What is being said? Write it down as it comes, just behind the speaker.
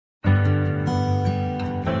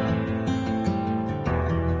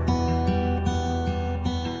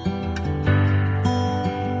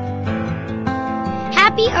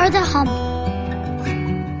happy are the humble.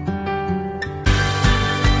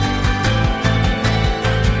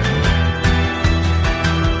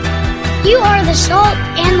 You are the salt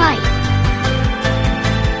and light.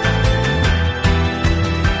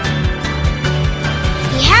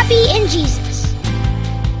 Be happy in Jesus.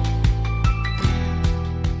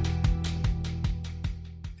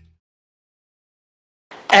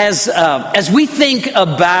 As we think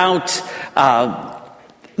about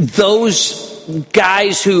those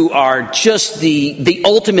guys who are just the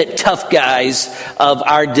ultimate tough guys of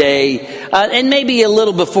our day, and maybe a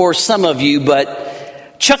little before some of you, but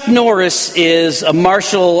Chuck Norris is a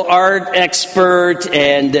martial art expert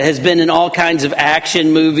and has been in all kinds of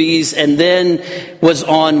action movies, and then was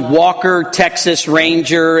on Walker, Texas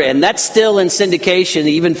Ranger, and that's still in syndication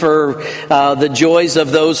even for the joys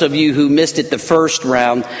of those of you who missed it the first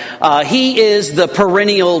round. He is the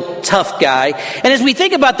perennial tough guy. And as we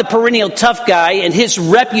think about the perennial tough guy and his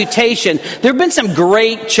reputation, there have been some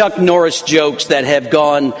great Chuck Norris jokes that have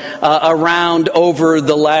gone around over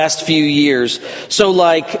the last few years.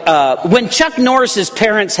 So when Chuck Norris's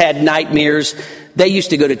parents had nightmares, they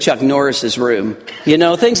used to go to Chuck Norris's room. You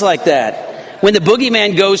know, things like that. When the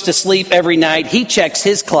boogeyman goes to sleep every night, he checks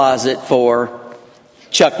his closet for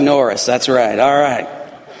Chuck Norris. That's right. All right.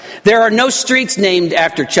 There are no streets named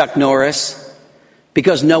after Chuck Norris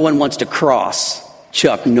because no one wants to cross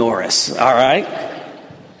Chuck Norris. All right.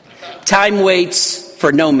 Time waits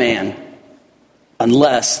for no man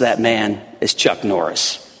unless that man is Chuck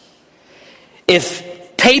Norris. If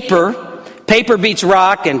paper beats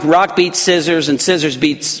rock and rock beats scissors and scissors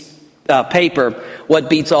beats paper, what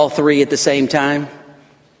beats all three at the same time?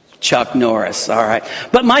 Chuck Norris. All right.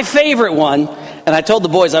 But my favorite one, and I told the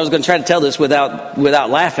boys I was going to try to tell this without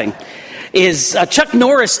laughing, is Chuck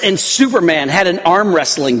Norris and Superman had an arm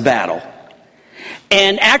wrestling battle.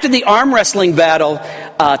 And after the arm wrestling battle,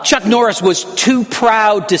 Chuck Norris was too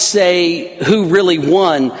proud to say who really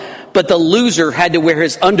won, but the loser had to wear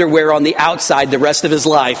his underwear on the outside the rest of his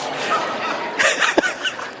life.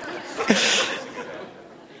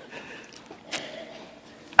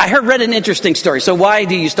 I read an interesting story. So why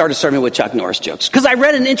do you start a sermon with Chuck Norris jokes? Because I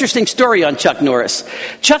read an interesting story on Chuck Norris.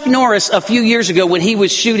 Chuck Norris, a few years ago when he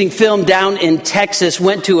was shooting film down in Texas,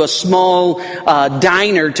 went to a small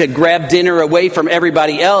diner to grab dinner away from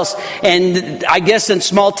everybody else. And I guess in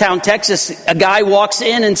small town Texas, a guy walks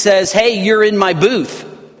in and says, "Hey, you're in my booth."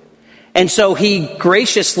 And so he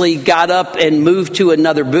graciously got up and moved to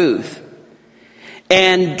another booth.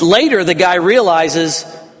 And later the guy realizes,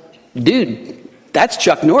 dude, that's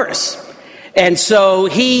Chuck Norris. And so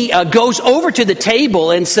he goes over to the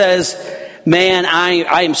table and says, "Man,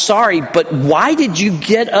 I am sorry, but why did you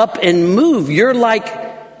get up and move? You're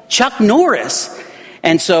like Chuck Norris."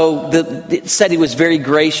 And so it said he was very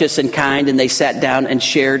gracious and kind, and they sat down and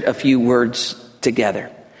shared a few words together.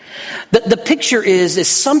 The picture is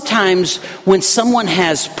sometimes when someone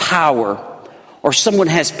has power or someone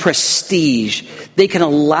has prestige, they can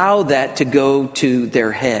allow that to go to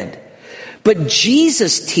their head. But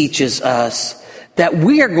Jesus teaches us that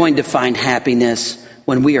we are going to find happiness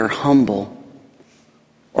when we are humble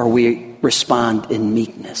or we respond in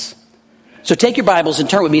meekness. So take your Bibles and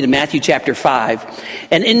turn with me to Matthew chapter 5.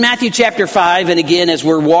 And in Matthew chapter 5, and again, as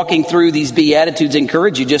we're walking through these Beatitudes, I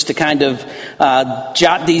encourage you just to kind of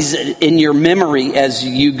jot these in your memory as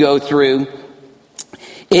you go through.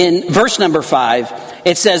 In verse number 5,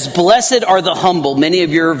 it says, "Blessed are the humble." Many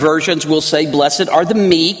of your versions will say, "Blessed are the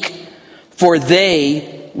meek, for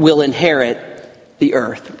they will inherit the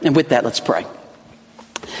earth." And with that, let's pray.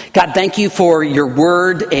 God, thank you for your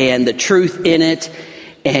word and the truth in it.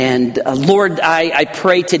 And Lord, I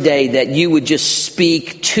pray today that you would just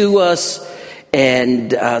speak to us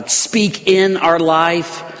and speak in our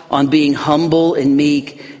life on being humble and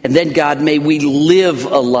meek. And then, God, may we live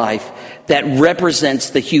a life that represents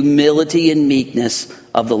the humility and meekness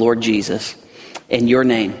of the Lord Jesus. In your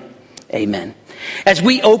name, amen. As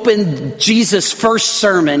we open Jesus' first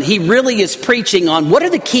sermon, he really is preaching on what are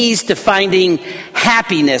the keys to finding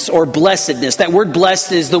happiness or blessedness. That word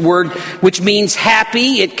blessed is the word which means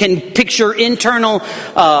happy. It can picture an internal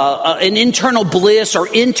bliss or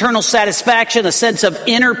internal satisfaction, a sense of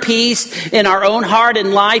inner peace in our own heart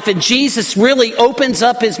and life. And Jesus really opens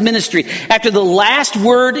up his ministry. After the last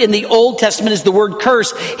word in the Old Testament is the word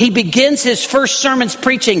curse, he begins his first sermons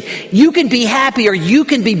preaching, you can be happy or you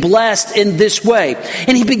can be blessed in this way. way.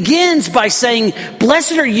 And he begins by saying,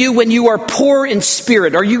 blessed are you when you are poor in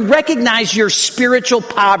spirit, or you recognize your spiritual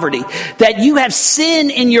poverty, that you have sin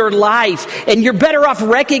in your life, and you're better off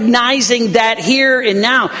recognizing that here and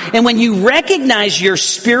now. And when you recognize your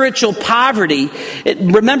spiritual poverty,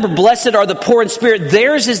 remember, blessed are the poor in spirit,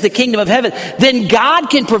 theirs is the kingdom of heaven, then God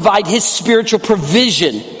can provide his spiritual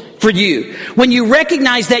provision for you. When you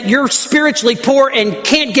recognize that you're spiritually poor and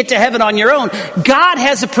can't get to heaven on your own, God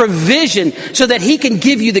has a provision so that he can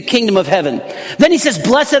give you the kingdom of heaven. Then he says,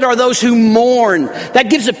 blessed are those who mourn.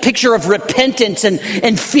 That gives a picture of repentance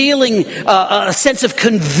and feeling a sense of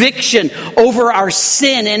conviction over our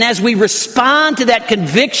sin. And as we respond to that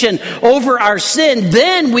conviction over our sin,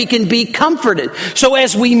 then we can be comforted. So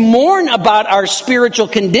as we mourn about our spiritual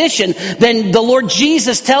condition, then the Lord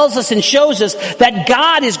Jesus tells us and shows us that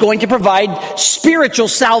God is going to provide spiritual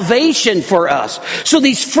salvation for us. So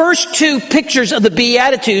these first two pictures of the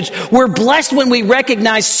Beatitudes, we're blessed when we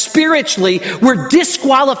recognize spiritually we're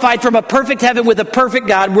disqualified from a perfect heaven with a perfect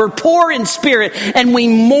God. We're poor in spirit and we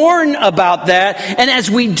mourn about that. And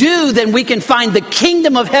as we do, then we can find the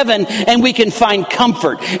kingdom of heaven and we can find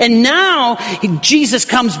comfort. And now Jesus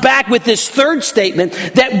comes back with this third statement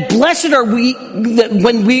that blessed are we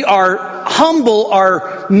when we are humble,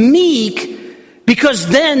 are meek, because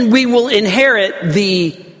then we will inherit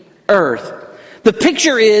the earth. The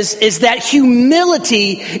picture is that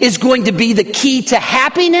humility is going to be the key to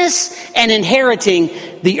happiness and inheriting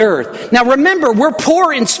the earth. Now remember, we're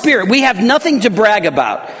poor in spirit. We have nothing to brag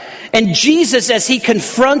about. And Jesus, as he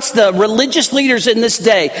confronts the religious leaders in this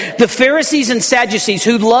day, the Pharisees and Sadducees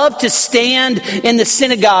who love to stand in the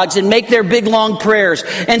synagogues and make their big long prayers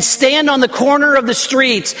and stand on the corner of the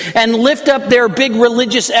streets and lift up their big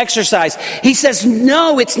religious exercise. He says,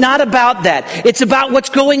 no, it's not about that. It's about what's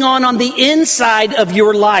going on the inside of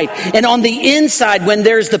your life. And on the inside, when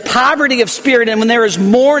there's the poverty of spirit and when there is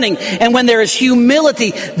mourning and when there is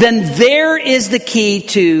humility, then there is the key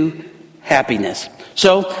to happiness.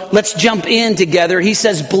 So let's jump in together. He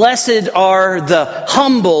says, blessed are the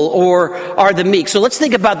humble or are the meek. So let's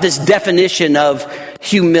think about this definition of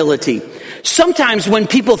humility. Sometimes when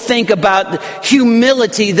people think about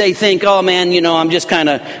humility, they think, oh man, I'm just kind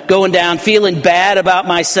of going down, feeling bad about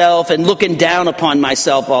myself and looking down upon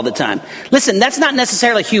myself all the time. Listen, that's not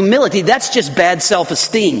necessarily humility. That's just bad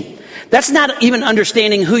self-esteem. That's not even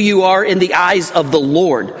understanding who you are in the eyes of the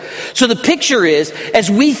Lord. So the picture is,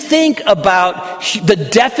 as we think about the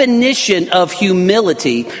definition of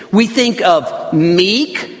humility, we think of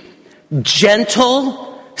meek,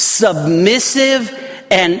 gentle, submissive,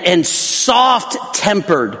 and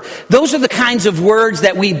soft-tempered. Those are the kinds of words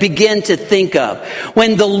that we begin to think of.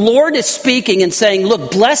 When the Lord is speaking and saying,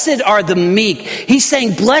 look, blessed are the meek, he's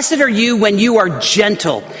saying, blessed are you when you are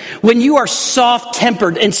gentle, when you are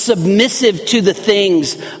soft-tempered and submissive to the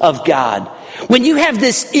things of God. When you have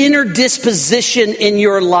this inner disposition in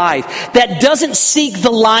your life that doesn't seek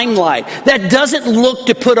the limelight, that doesn't look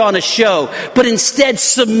to put on a show, but instead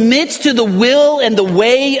submits to the will and the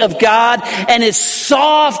way of God and is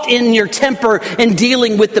soft in your temper in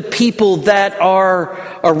dealing with the people that are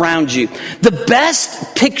around you. The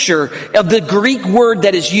best picture of the Greek word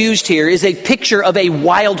that is used here is a picture of a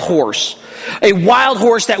wild horse. A wild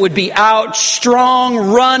horse that would be out, strong,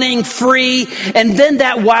 running, free, and then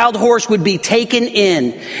that wild horse would be taken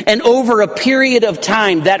in. And over a period of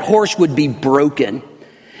time, that horse would be broken.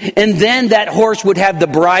 And then that horse would have the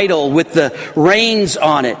bridle with the reins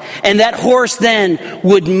on it. And that horse then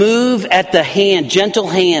would move at the gentle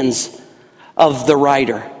hands of the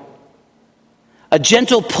rider. A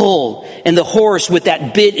gentle pull, and the horse with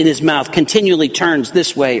that bit in his mouth continually turns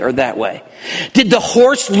this way or that way. Did the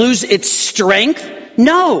horse lose its strength?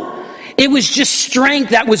 No. It was just strength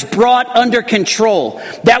that was brought under control,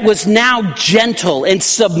 that was now gentle and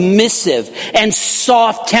submissive and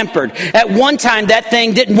soft-tempered. At one time, that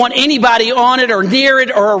thing didn't want anybody on it or near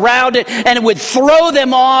it or around it, and it would throw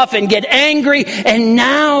them off and get angry, and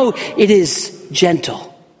now it is gentle.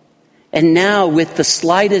 And now, with the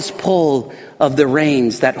slightest pull of the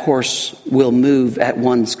reins, that horse will move at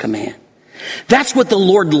one's command. That's what the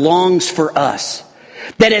Lord longs for us.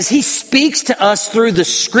 That as he speaks to us through the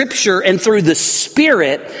scripture and through the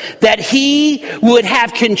Spirit, that he would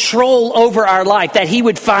have control over our life, that he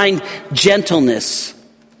would find gentleness.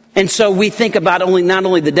 And so we think about not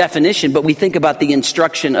only the definition, but we think about the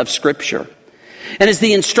instruction of Scripture. And as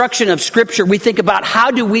the instruction of Scripture, we think about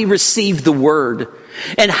how do we receive the Word?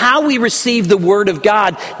 And how we receive the word of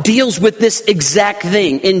God deals with this exact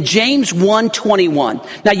thing. In James 1:21.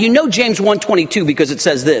 Now you know James 1:22 because it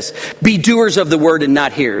says this, be doers of the word and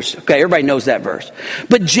not hearers. Okay, everybody knows that verse.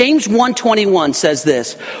 But James 1:21 says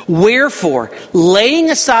this, wherefore, laying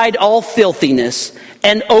aside all filthiness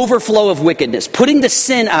and overflow of wickedness, putting the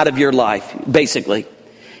sin out of your life, basically.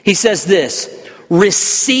 He says this,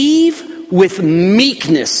 receive with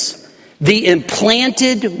meekness the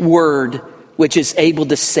implanted word which is able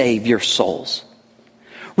to save your souls.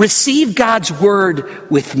 Receive God's word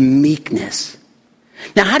with meekness.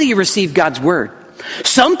 Now, how do you receive God's word?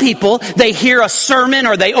 Some people, they hear a sermon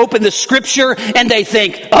or they open the scripture and they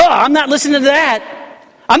think, oh, I'm not listening to that.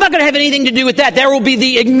 I'm not going to have anything to do with that. There will be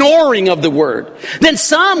the ignoring of the word. Then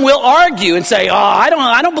some will argue and say, oh, I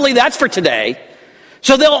don't believe that's for today.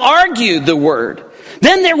 So they'll argue the word.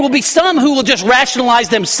 Then there will be some who will just rationalize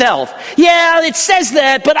themselves. Yeah, it says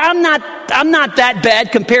that, but I'm not that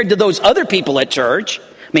bad compared to those other people at church.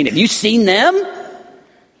 I mean, have you seen them?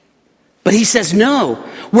 But he says, no,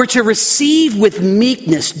 we're to receive with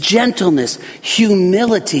meekness, gentleness,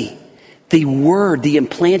 humility, the word, the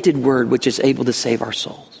implanted word, which is able to save our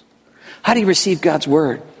souls. How do you receive God's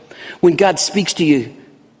word? When God speaks to you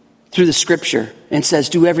through the scripture and says,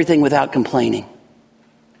 do everything without complaining.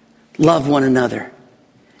 Love one another.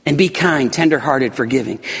 And be kind, tender-hearted,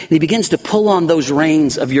 forgiving. And he begins to pull on those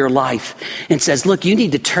reins of your life and says, look, you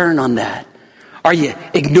need to turn on that. Are you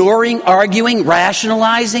ignoring, arguing,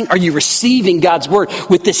 rationalizing? Are you receiving God's word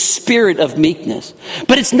with this spirit of meekness?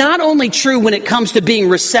 But it's not only true when it comes to being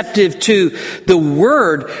receptive to the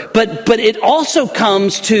word, but it also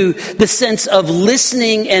comes to the sense of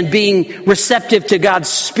listening and being receptive to God's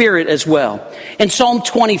spirit as well. In Psalm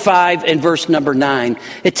 25 and verse number 9,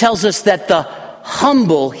 it tells us that the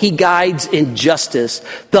humble he guides in justice.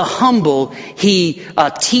 The humble he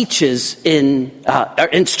teaches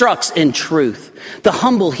instructs in truth. The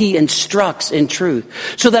humble he instructs in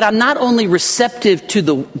truth. So that I'm not only receptive to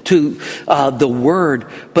the word,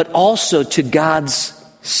 but also to God's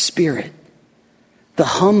spirit. The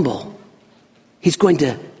humble, he's going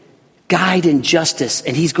to guide in justice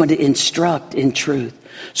and he's going to instruct in truth.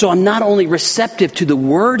 So I'm not only receptive to the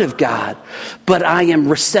word of God, but I am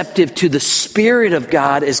receptive to the Spirit of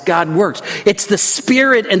God as God works. It's the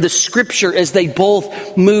Spirit and the Scripture as they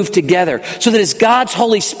both move together. So that as God's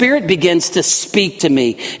Holy Spirit begins to speak to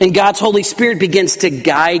me, and God's Holy Spirit begins to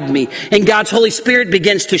guide me, and God's Holy Spirit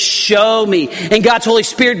begins to show me, and God's Holy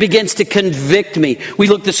Spirit begins to convict me. We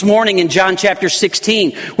looked this morning in John chapter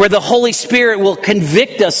 16, where the Holy Spirit will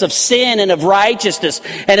convict us of sin and of righteousness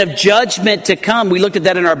and of judgment to come. We looked at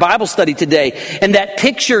that in our Bible study today. And that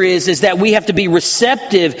picture is that we have to be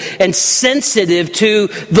receptive and sensitive to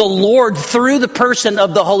the Lord through the person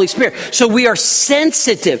of the Holy Spirit. So we are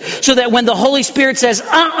sensitive so that when the Holy Spirit says,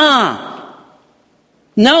 no,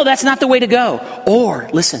 that's not the way to go. Or,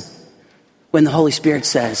 listen, when the Holy Spirit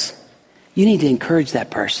says, you need to encourage that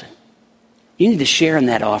person. You need to share in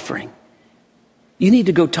that offering. You need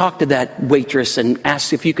to go talk to that waitress and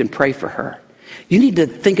ask if you can pray for her. You need to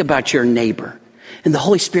think about your neighbor. And the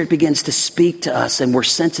Holy Spirit begins to speak to us and we're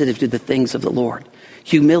sensitive to the things of the Lord.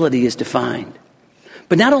 Humility is defined.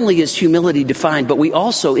 But not only is humility defined, but we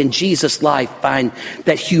also in Jesus' life find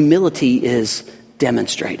that humility is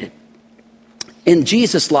demonstrated. In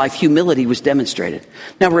Jesus' life, humility was demonstrated.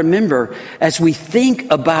 Now remember, as we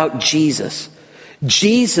think about Jesus,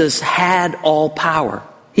 Jesus had all power.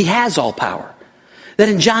 He has all power. That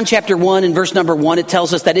in John chapter 1 and verse number 1, it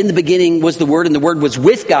tells us that in the beginning was the Word and the Word was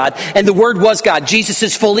with God and the Word was God. Jesus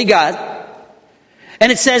is fully God.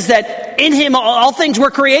 And it says that in him all things were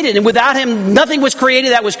created and without him nothing was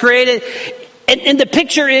created that was created. And the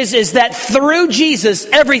picture is that through Jesus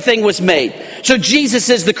everything was made. So Jesus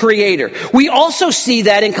is the creator. We also see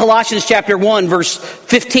that in Colossians chapter 1 verse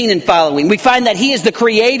 15 and following. We find that he is the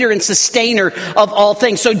creator and sustainer of all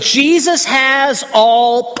things. So Jesus has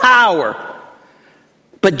all power.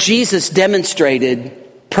 But Jesus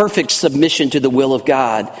demonstrated perfect submission to the will of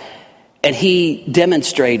God, and he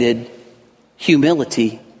demonstrated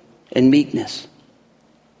humility and meekness.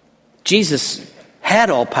 Jesus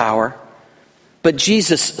had all power, but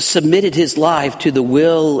Jesus submitted his life to the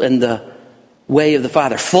will and the way of the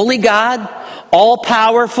Father. Fully God, all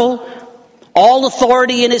powerful, all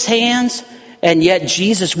authority in his hands, and yet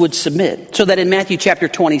Jesus would submit. So that in Matthew chapter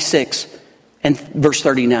 26 and verse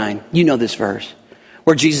 39, you know this verse,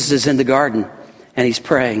 where Jesus is in the garden and he's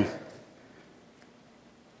praying,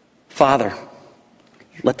 Father,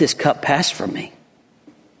 let this cup pass from me.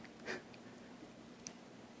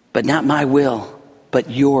 But not my will, but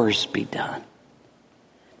yours be done.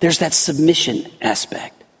 There's that submission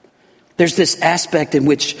aspect. There's this aspect in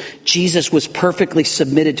which Jesus was perfectly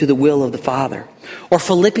submitted to the will of the Father. Or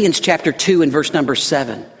Philippians chapter 2 and verse number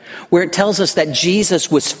 7, where it tells us that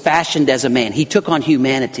Jesus was fashioned as a man. He took on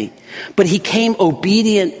humanity, but he became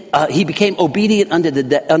obedient. He became obedient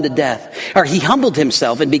unto death, or he humbled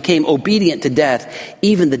himself and became obedient to death,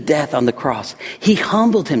 even the death on the cross. He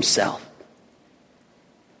humbled himself.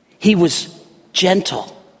 He was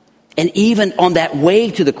gentle. And even on that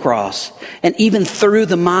way to the cross, and even through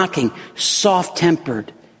the mocking,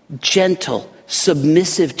 soft-tempered, gentle,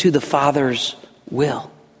 submissive to the Father's will.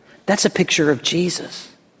 That's a picture of Jesus.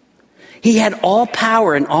 He had all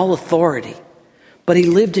power and all authority, but he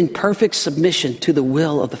lived in perfect submission to the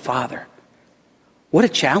will of the Father. What a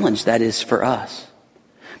challenge that is for us.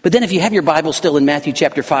 But then if you have your Bible still in Matthew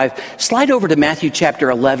chapter 5, slide over to Matthew chapter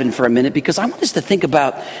 11 for a minute, because I want us to think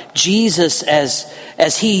about Jesus as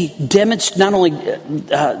he demonstrated not only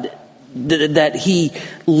that he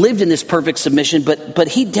lived in this perfect submission, but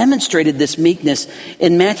he demonstrated this meekness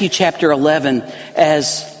in Matthew chapter 11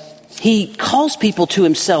 as he calls people to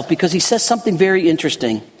himself, because he says something very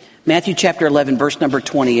interesting. Matthew chapter 11, verse number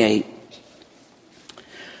 28.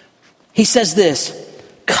 He says this,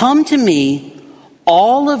 "Come to me,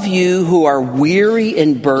 all of you who are weary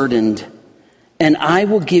and burdened, and I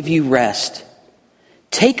will give you rest.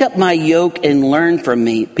 Take up my yoke and learn from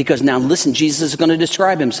me," because now listen, Jesus is going to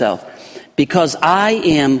describe himself. "Because I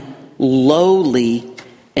am lowly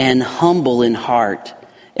and humble in heart,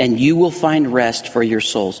 and you will find rest for your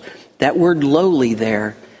souls." That word lowly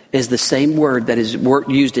there is the same word that is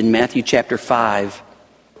used in Matthew chapter 5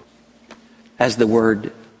 as the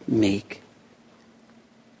word meek.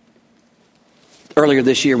 Earlier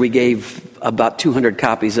this year, we gave about 200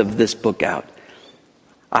 copies of this book out.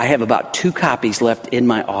 I have about 2 copies left in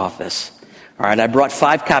my office. All right, I brought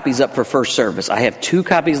 5 copies up for first service. I have 2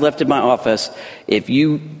 copies left in my office. If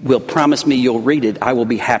you will promise me you'll read it, I will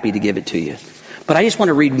be happy to give it to you. But I just want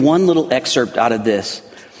to read one little excerpt out of this.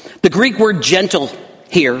 The Greek word gentle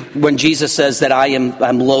here, when Jesus says that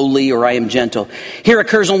I'm lowly or I am gentle, here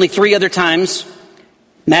occurs only 3 other times.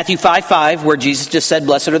 Matthew 5:5, where Jesus just said,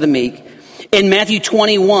 "Blessed are the meek." In Matthew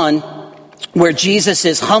 21, where Jesus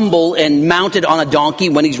is humble and mounted on a donkey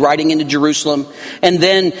when he's riding into Jerusalem. And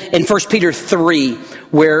then in 1 Peter 3,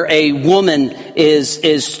 where a woman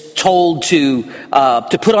is told to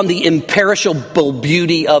put on the imperishable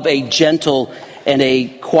beauty of a gentle and a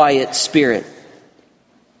quiet spirit.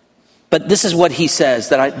 But this is what he says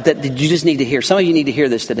that you just need to hear. Some of you need to hear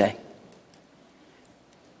this today.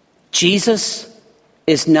 Jesus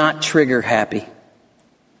is not trigger happy.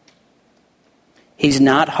 He's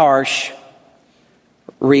not harsh,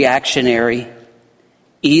 reactionary,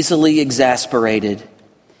 easily exasperated.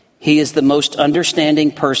 He is the most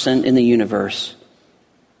understanding person in the universe.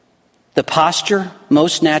 The posture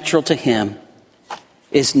most natural to him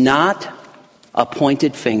is not a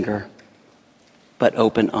pointed finger, but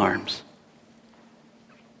open arms.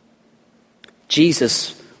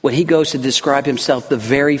 Jesus, when he goes to describe himself, the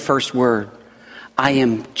very first word, I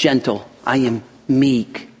am gentle, I am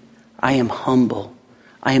meek, I am humble,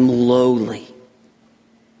 I am lowly.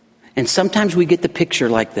 And sometimes we get the picture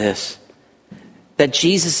like this, that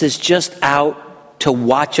Jesus is just out to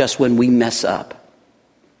watch us when we mess up.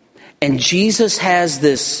 And Jesus has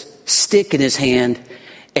this stick in his hand,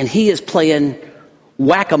 and he is playing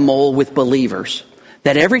whack-a-mole with believers.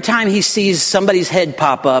 That every time he sees somebody's head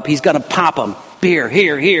pop up, he's going to pop them. Here,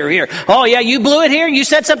 here, here, here. Oh yeah, you blew it here? You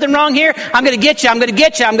said something wrong here? I'm going to get you, I'm going to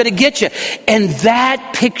get you, I'm going to get you. And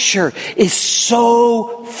that picture is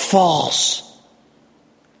so false.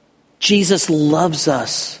 Jesus loves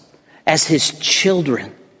us as his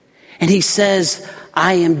children. And he says,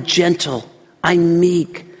 I am gentle, I'm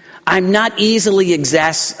meek, I'm not easily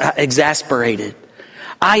exasperated.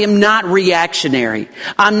 I am not reactionary.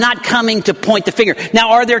 I'm not coming to point the finger.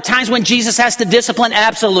 Now, are there times when Jesus has to discipline?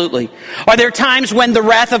 Absolutely. Are there times when the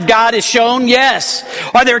wrath of God is shown? Yes.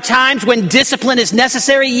 Are there times when discipline is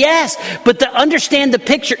necessary? Yes. But to understand the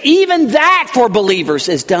picture, even that for believers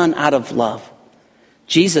is done out of love.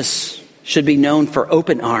 Jesus should be known for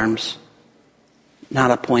open arms,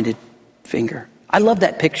 not a pointed finger. I love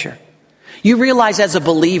that picture. You realize as a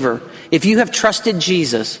believer, if you have trusted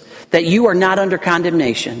Jesus, that you are not under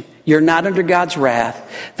condemnation, you're not under God's wrath,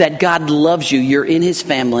 that God loves you, you're in his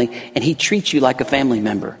family, and he treats you like a family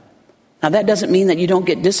member. Now that doesn't mean that you don't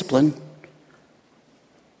get disciplined,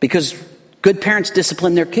 because good parents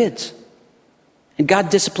discipline their kids, and God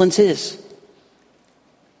disciplines his.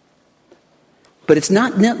 But it's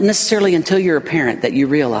not necessarily until you're a parent that you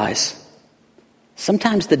realize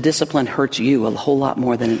sometimes the discipline hurts you a whole lot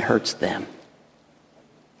more than it hurts them.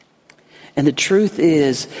 And the truth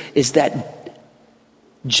is that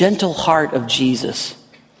gentle heart of Jesus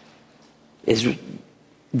is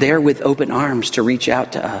there with open arms to reach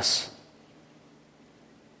out to us.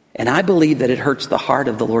 And I believe that it hurts the heart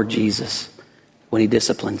of the Lord Jesus when he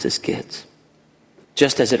disciplines his kids,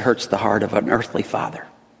 just as it hurts the heart of an earthly father.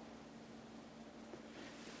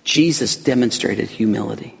 Jesus demonstrated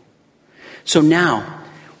humility. So now,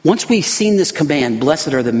 once we've seen this command,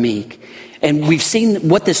 blessed are the meek, and we've seen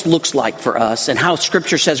what this looks like for us and how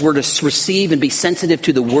Scripture says we're to receive and be sensitive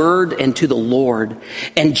to the Word and to the Lord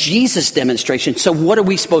and Jesus' demonstration. So what are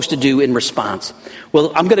we supposed to do in response?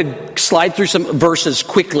 Well, I'm going to slide through some verses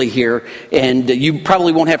quickly here, and you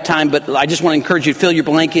probably won't have time, but I just want to encourage you to fill your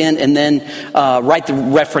blank in and then write the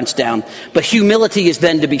reference down. But humility is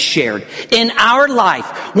then to be shared. In our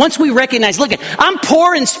life, once we recognize, look, I'm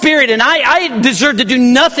poor in spirit and I deserve to do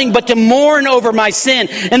nothing but to mourn over my sin,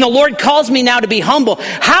 and the Lord calls me now to be humble.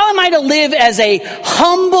 How am I to live as a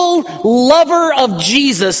humble lover of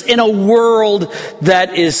Jesus in a world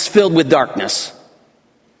that is filled with darkness?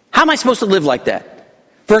 How am I supposed to live like that?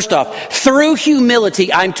 First off, through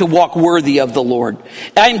humility, I'm to walk worthy of the Lord.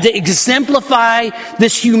 I'm to exemplify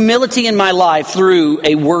this humility in my life through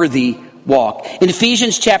a worthy walk. In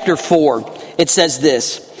Ephesians chapter 4, it says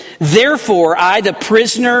this: "Therefore, I, the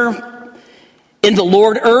prisoner in the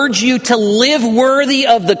Lord, urge you to live worthy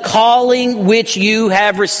of the calling which you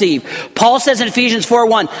have received." Paul says in Ephesians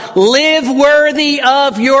 4:1, live worthy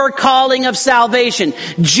of your calling of salvation.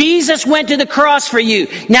 Jesus went to the cross for you.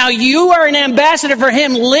 Now you are an ambassador for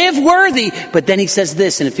him. Live worthy. But then he says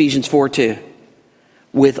this in Ephesians 4:2,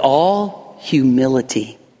 with all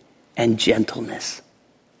humility and gentleness.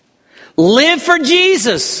 Live for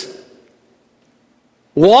Jesus.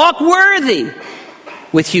 Walk worthy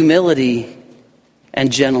with humility and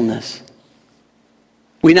gentleness.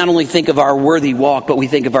 We not only think of our worthy walk, but we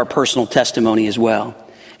think of our personal testimony as well.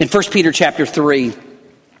 In 1 Peter chapter 3,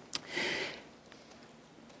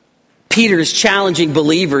 Peter is challenging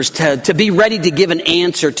believers to be ready to give an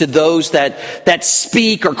answer to those that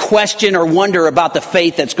speak or question or wonder about the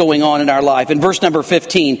faith that's going on in our life. In verse number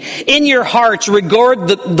 15, in your hearts regard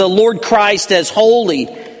the Lord Christ as holy,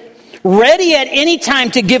 ready at any time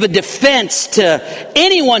to give a defense to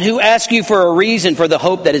anyone who asks you for a reason for the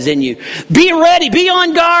hope that is in you. Be ready, be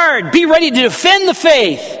on guard, be ready to defend the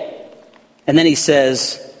faith. And then he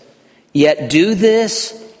says, yet do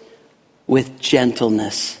this with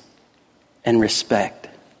gentleness and respect.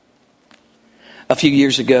 A few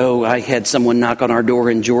years ago, I had someone knock on our door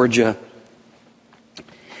in Georgia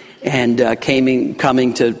and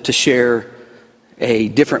coming to share a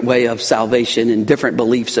different way of salvation and different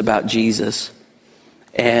beliefs about Jesus.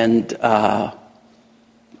 And I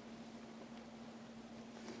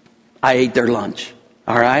ate their lunch.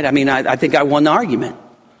 All right? I mean, I think I won the argument.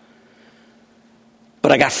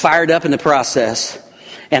 But I got fired up in the process.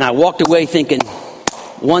 And I walked away thinking,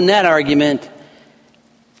 won that argument.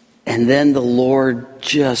 And then the Lord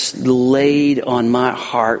just laid on my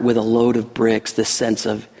heart with a load of bricks the sense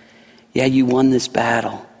of, yeah, you won this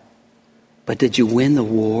battle. But did you win the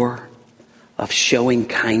war of showing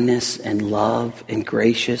kindness and love and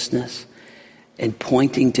graciousness and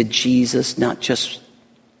pointing to Jesus, not just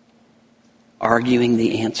arguing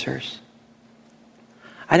the answers?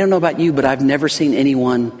 I don't know about you, but I've never seen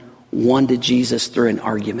anyone won to Jesus through an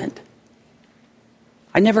argument.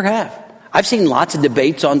 I never have. I've seen lots of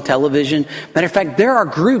debates on television. Matter of fact, there are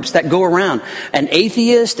groups that go around, an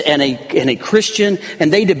atheist and a Christian,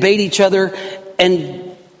 and they debate each other, and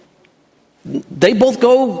they both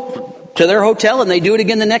go to their hotel and they do it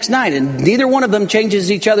again the next night, and neither one of them changes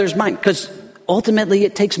each other's mind, because ultimately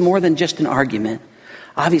it takes more than just an argument.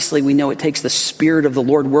 Obviously, we know it takes the Spirit of the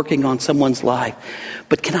Lord working on someone's life.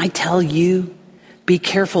 But can I tell you, be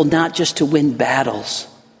careful not just to win battles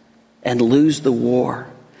and lose the war.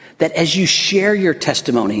 That as you share your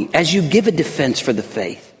testimony, as you give a defense for the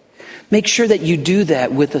faith, make sure that you do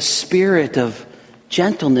that with a spirit of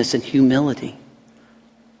gentleness and humility.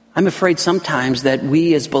 I'm afraid sometimes that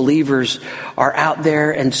we as believers are out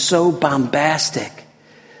there and so bombastic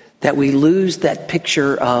that we lose that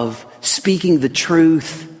picture of speaking the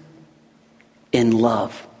truth in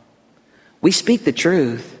love. We speak the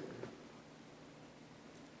truth.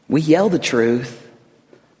 We yell the truth.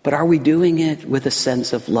 But are we doing it with a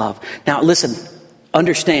sense of love? Now, listen,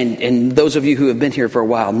 understand, and those of you who have been here for a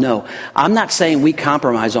while know, I'm not saying we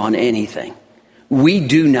compromise on anything. We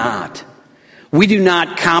do not. We do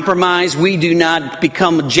not compromise. We do not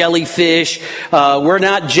become jellyfish. We're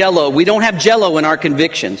not Jell-O. We don't have Jell-O in our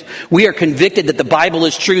convictions. We are convicted that the Bible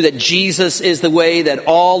is true, that Jesus is the way, that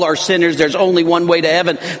all are sinners. There's only one way to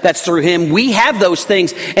heaven. That's through him. We have those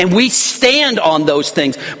things, and we stand on those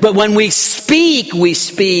things. But when we speak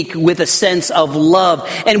with a sense of love.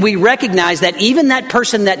 And we recognize that even that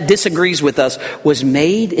person that disagrees with us was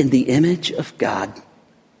made in the image of God.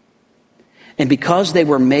 And because they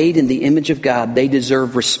were made in the image of God, they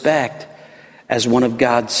deserve respect as one of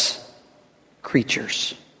God's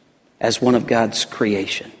creatures, as one of God's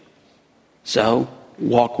creation. So,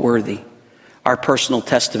 walk worthy. Our personal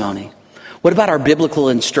testimony. What about our biblical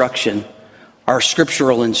instruction, our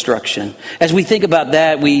scriptural instruction? As we think about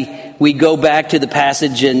that, we go back to the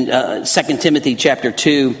passage in 2 Timothy chapter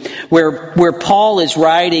 2, where Paul is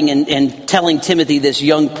writing and telling Timothy, this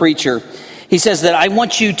young preacher, he says that I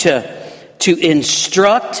want you to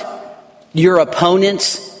instruct your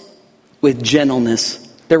opponents with gentleness.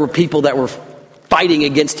 There were people that were fighting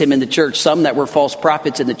against him in the church, some that were false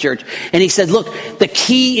prophets in the church. And he said, look, the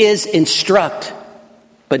key is instruct,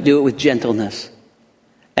 but do it with gentleness.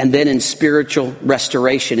 And then in spiritual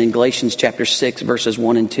restoration in Galatians chapter 6, verses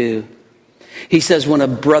 1 and 2, he says, when a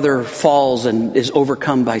brother falls and is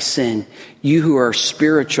overcome by sin, you who are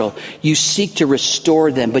spiritual, you seek to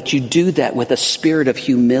restore them, but you do that with a spirit of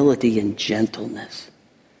humility and gentleness.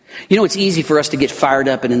 You know, it's easy for us to get fired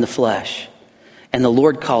up and in the flesh. And the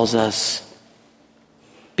Lord calls us,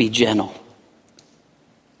 be gentle.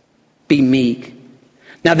 Be meek.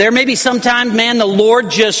 Now, there may be sometimes, man, the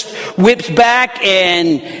Lord just whips back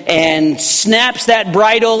and snaps that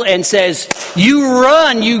bridle and says, you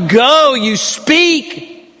run, you go, you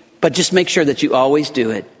speak. But just make sure that you always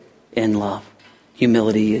do it in love.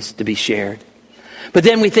 Humility is to be shared. But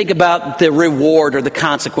then we think about the reward or the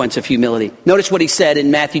consequence of humility. Notice what he said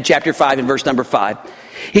in Matthew chapter 5 and verse number 5.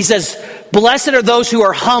 He says, blessed are those who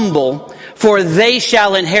are humble, for they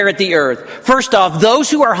shall inherit the earth. First off,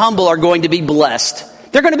 those who are humble are going to be blessed.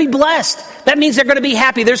 They're going to be blessed. That means they're going to be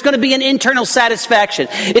happy. There's going to be an internal satisfaction.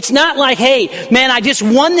 It's not like, hey, man, I just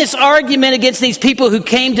won this argument against these people who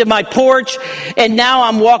came to my porch, and now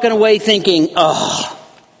I'm walking away thinking, oh,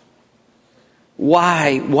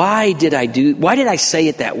 why did I say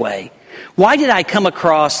it that way? Why did I come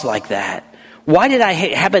across like that? Why did I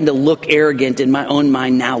happen to look arrogant in my own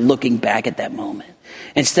mind now looking back at that moment?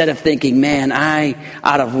 Instead of thinking, man, I,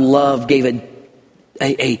 out of love, gave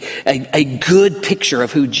a good picture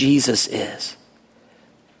of who Jesus is.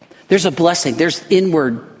 There's a blessing. There's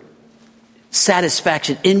inward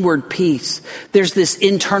satisfaction, inward peace. There's this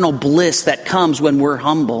internal bliss that comes when we're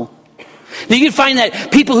humble. Now you can find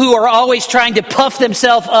that people who are always trying to puff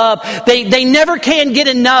themselves up, they never can get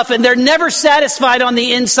enough, and they're never satisfied on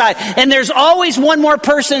the inside. And there's always one more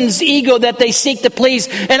person's ego that they seek to please,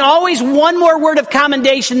 and always one more word of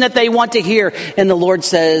commendation that they want to hear. And the Lord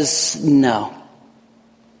says, no.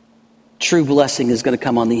 True blessing is going to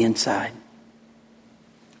come on the inside.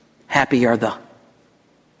 Happy are the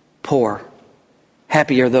poor.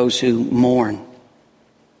 Happy are those who mourn.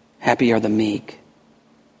 Happy are the meek.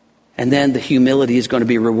 And then the humility is going to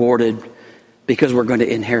be rewarded because we're going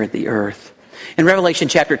to inherit the earth. In Revelation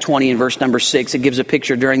chapter 20 and verse number 6, it gives a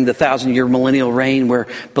picture during the 1,000-year millennial reign where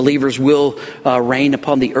believers will reign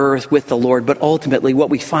upon the earth with the Lord. But ultimately what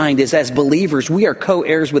we find is as believers, we are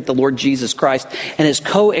co-heirs with the Lord Jesus Christ. And as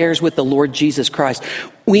co-heirs with the Lord Jesus Christ,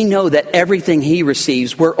 we know that everything he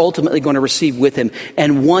receives, we're ultimately going to receive with him.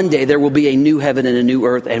 And one day there will be a new heaven and a new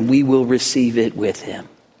earth, and we will receive it with him.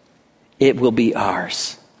 It will be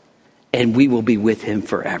ours. And we will be with him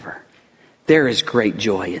forever. There is great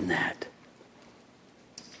joy in that.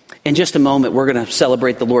 In just a moment, we're going to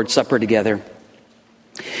celebrate the Lord's Supper together.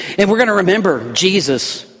 And we're going to remember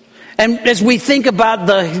Jesus. And as we think about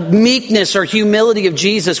the meekness or humility of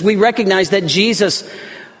Jesus, we recognize that Jesus,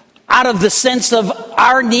 out of the sense of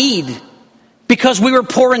our need, because we were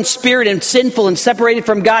poor in spirit and sinful and separated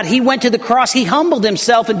from God, he went to the cross. He humbled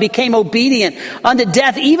himself and became obedient unto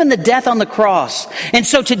death, even the death on the cross. And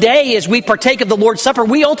so today, as we partake of the Lord's Supper,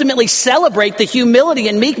 we ultimately celebrate the humility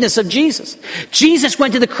and meekness of Jesus. Jesus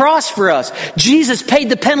went to the cross for us. Jesus paid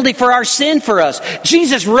the penalty for our sin for us.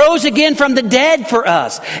 Jesus rose again from the dead for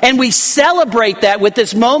us. And we celebrate that with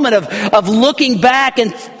this moment of looking back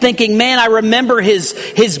and thinking, man, I remember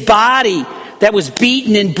his body that was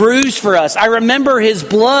beaten and bruised for us. I remember his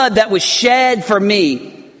blood that was shed for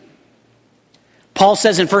me. Paul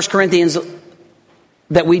says in 1 Corinthians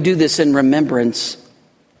that we do this in remembrance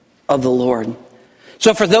of the Lord.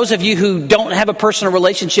 So for those of you who don't have a personal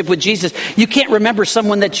relationship with Jesus, you can't remember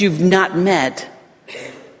someone that you've not met.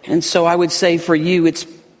 And so I would say for you, it's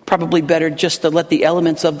probably better just to let the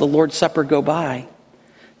elements of the Lord's Supper go by.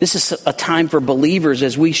 This is a time for believers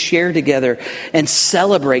as we share together and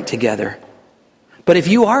celebrate together. But if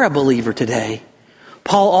you are a believer today,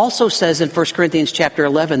 Paul also says in 1 Corinthians chapter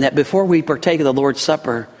 11 that before we partake of the Lord's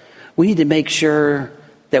Supper, we need to make sure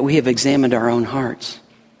that we have examined our own hearts.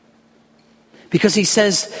 Because he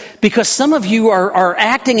says, because some of you are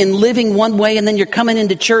acting and living one way, and then you're coming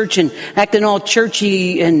into church and acting all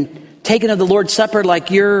churchy and taking of the Lord's Supper like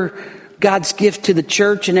you're God's gift to the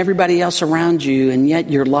church and everybody else around you, and yet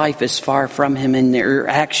your life is far from him and your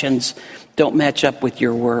actions don't match up with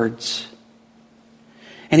your words.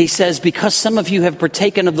 And he says, because some of you have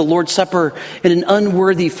partaken of the Lord's Supper in an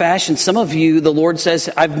unworthy fashion, some of you, the Lord says,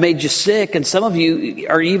 I've made you sick, and some of you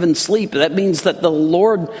are even asleep. That means that the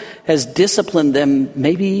Lord has disciplined them,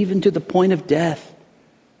 maybe even to the point of death.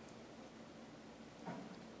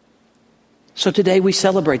 So today we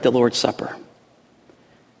celebrate the Lord's Supper.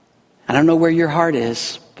 I don't know where your heart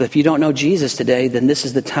is, but if you don't know Jesus today, then this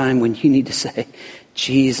is the time when you need to say,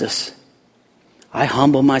 Jesus, I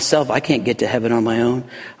humble myself. I can't get to heaven on my own.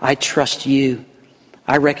 I trust you.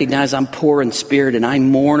 I recognize I'm poor in spirit and I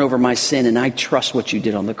mourn over my sin, and I trust what you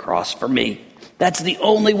did on the cross for me. That's the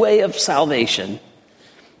only way of salvation.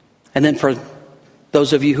 And then for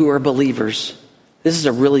those of you who are believers, this is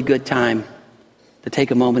a really good time to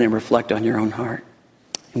take a moment and reflect on your own heart.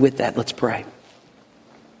 And with that, let's pray.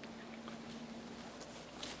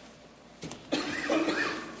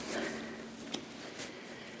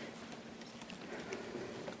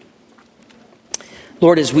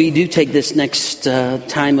 Lord, as we do take this next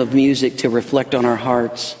time of music to reflect on our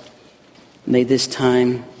hearts, may this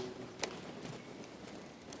time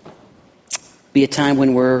be a time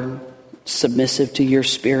when we're submissive to your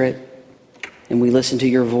Spirit and we listen to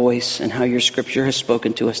your voice and how your Scripture has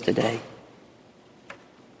spoken to us today.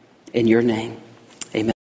 In your name.